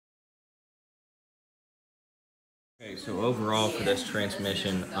Okay, so overall for this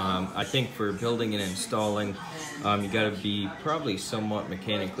transmission, I think for building and installing, you got to be probably somewhat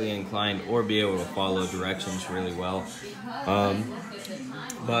mechanically inclined or be able to follow directions really well.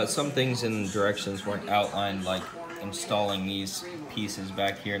 But some things in the directions weren't outlined, like installing these pieces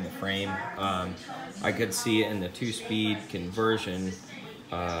back here in the frame. I could see it in the 2-speed conversion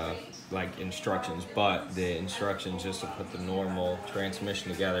like instructions, but the instructions just to put the normal transmission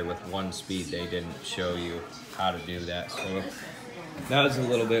together with 1 speed, they didn't show you how to do that. So that was a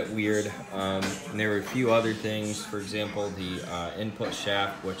little bit weird. And there were a few other things. For example, the input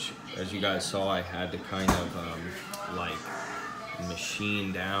shaft, which as you guys saw, I had to kind of like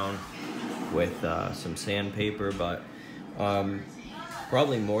machine down with some sandpaper, but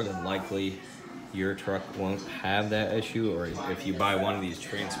probably more than likely your truck won't have that issue, or if you buy one of these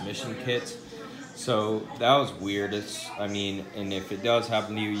transmission kits. So that was weird. I mean, and if it does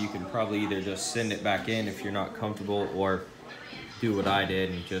happen to you, you can probably either just send it back in if you're not comfortable, or do what I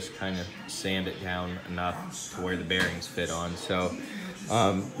did and just kind of sand it down enough to where the bearings fit on. So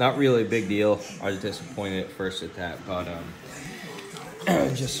not really a big deal. I was disappointed at first at that, but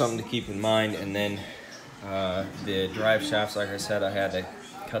just something to keep in mind. And then the drive shafts, like I said, I had to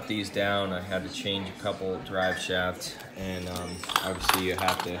cut these down. I had to change a couple drive shafts, and obviously you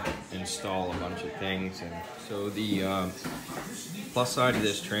have to install a bunch of things. And so the plus side of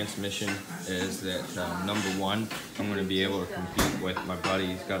this transmission is that number one, I'm going to be able to compete with my buddy.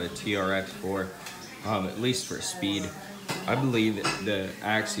 He's got a TRX4, at least for speed. I believe that the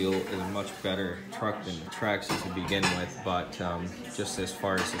Axial is a much better truck than the Traxxas to begin with, but just as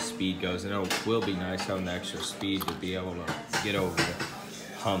far as the speed goes, and it will be nice having the extra speed to be able to get over the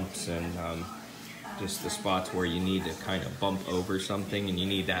humps and just the spots where you need to kind of bump over something and you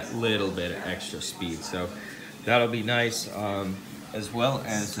need that little bit of extra speed. So that'll be nice, as well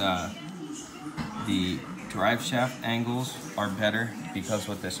as the drive shaft angles are better, because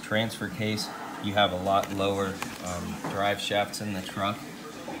with this transfer case you have a lot lower drive shafts in the truck.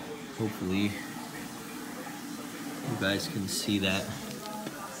 Hopefully you guys can see that,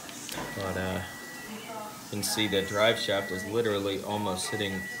 but you can see the drive shaft is literally almost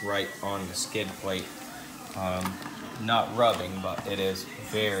sitting right on the skid plate. Not rubbing, but it is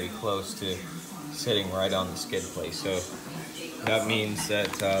very close to sitting right on the skid plate. So that means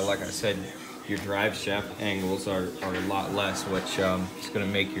that, like I said, your drive shaft angles are a lot less, which is going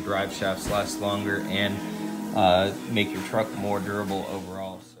to make your drive shafts last longer and make your truck more durable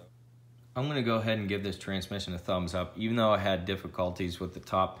overall. So I'm going to go ahead and give this transmission a thumbs up, even though I had difficulties with the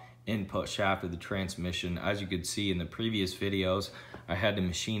top input shaft of the transmission. As you could see in the previous videos, I had to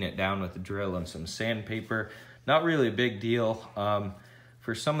machine it down with a drill and some sandpaper. Not really a big deal.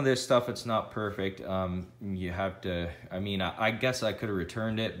 For some of this stuff, it's not perfect. You have to, I mean, I guess I could have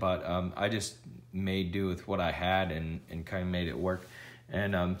returned it, but I just made do with what I had and kind of made it work.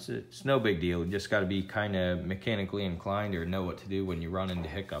 And it's no big deal. You just got to be kind of mechanically inclined or know what to do when you run into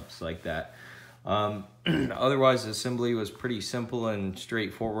hiccups like that. Otherwise, the assembly was pretty simple and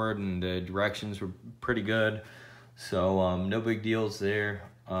straightforward, and the directions were pretty good. So no big deals there.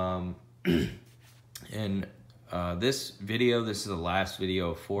 And this video, this is the last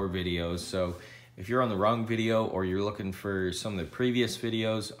video of 4 videos. So if you're on the wrong video or you're looking for some of the previous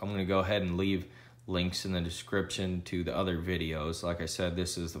videos, I'm going to go ahead and leave links in the description to the other videos. Like I said,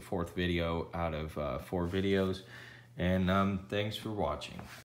 this is the 4th video out of 4 videos. And thanks for watching.